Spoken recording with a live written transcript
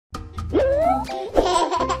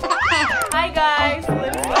Hi guys,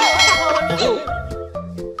 let's see what color.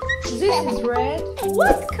 This is red.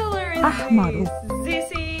 What color is أحمر. this? This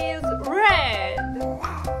is red.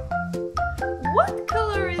 What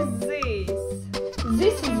color is this?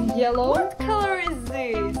 This is yellow. What color is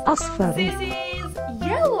this? أصفر. This is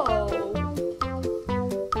yellow.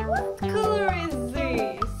 What color is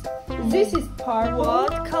this? This is purple.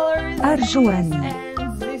 What color is أرجواني. this?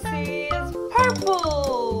 And this is purple.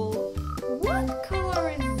 What color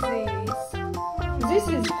is this? This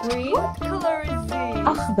is green. What color is this?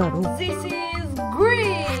 أخضر. This is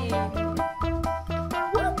green.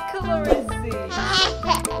 What color is this?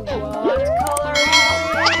 What color is this? What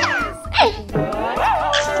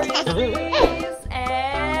color is this?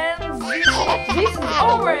 And this is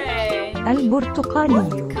orange. البرتقالي.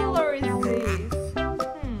 What color is this?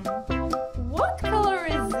 What color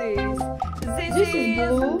is this? This is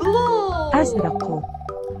blue. أزرق.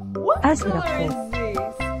 What أزرق. color is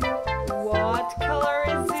this? What color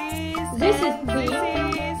is this? This is And this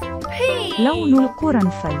is pink. لون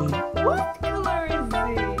القرنفل. What color is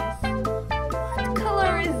this? What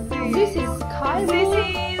color is this? This is sky This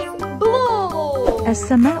blue. is blue.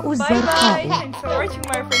 السماء Bye bye. الزرقاء. Thanks for watching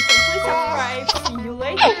my friends.